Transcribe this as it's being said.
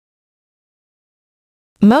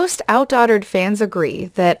Most outdaughtered fans agree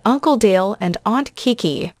that Uncle Dale and Aunt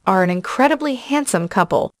KiKi are an incredibly handsome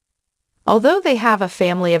couple. Although they have a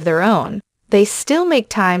family of their own, they still make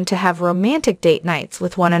time to have romantic date nights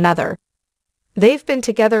with one another. They've been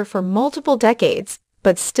together for multiple decades,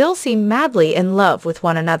 but still seem madly in love with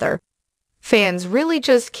one another. Fans really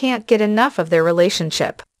just can't get enough of their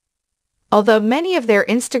relationship. Although many of their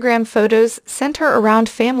Instagram photos center around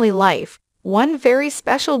family life, one very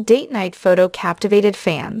special date night photo captivated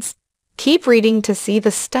fans. Keep reading to see the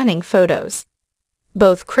stunning photos.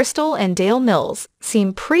 Both Crystal and Dale Mills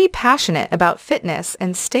seem pretty passionate about fitness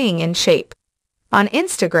and staying in shape. On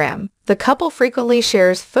Instagram, the couple frequently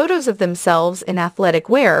shares photos of themselves in athletic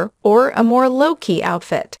wear or a more low-key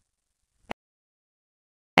outfit.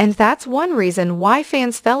 And that's one reason why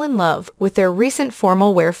fans fell in love with their recent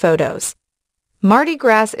formal wear photos. Mardi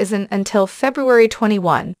Gras isn't until February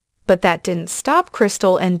 21, but that didn't stop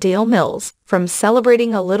Crystal and Dale Mills from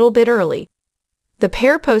celebrating a little bit early. The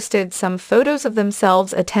pair posted some photos of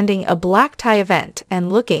themselves attending a black tie event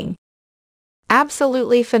and looking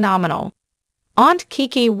absolutely phenomenal. Aunt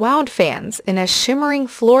KiKi wowed fans in a shimmering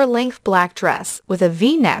floor-length black dress with a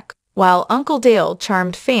V-neck, while Uncle Dale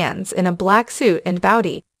charmed fans in a black suit and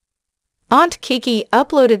bowtie. Aunt KiKi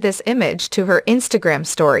uploaded this image to her Instagram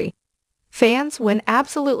story. Fans went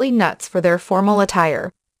absolutely nuts for their formal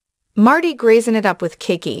attire. Marty grazing it up with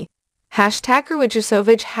KiKi.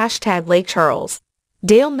 #Ruijusovich, #Lake Charles.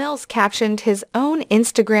 Dale Mills captioned his own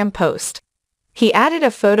Instagram post. He added a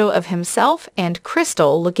photo of himself and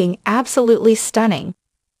Crystal looking absolutely stunning.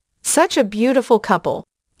 Such a beautiful couple.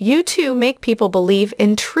 You two make people believe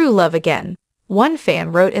in true love again, one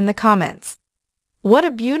fan wrote in the comments. What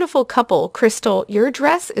a beautiful couple, Crystal, your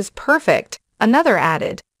dress is perfect, another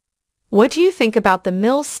added. What do you think about the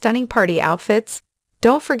Mills' stunning party outfits?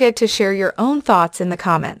 Don't forget to share your own thoughts in the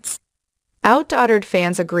comments. Outdaughtered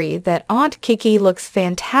fans agree that Aunt KiKi looks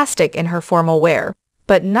fantastic in her formal wear,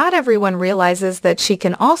 but not everyone realizes that she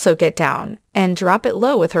can also get down and drop it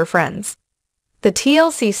low with her friends. The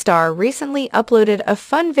TLC star recently uploaded a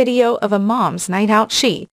fun video of a mom's night out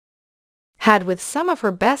she had with some of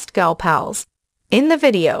her best gal pals. In the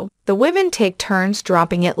video, the women take turns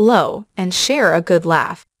dropping it low and share a good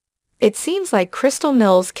laugh. It seems like Crystal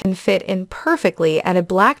Mills can fit in perfectly at a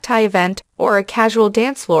black tie event or a casual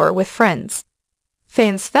dance floor with friends.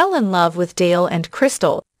 Fans fell in love with Dale and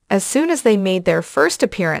Crystal as soon as they made their first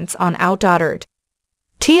appearance on Outdaughtered.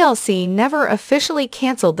 TLC never officially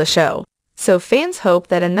canceled the show, so fans hope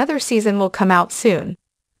that another season will come out soon.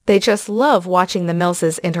 They just love watching the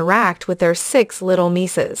Millses interact with their 6 little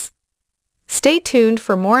nieces. Stay tuned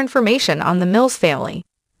for more information on the Mills family.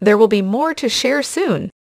 There will be more to share soon.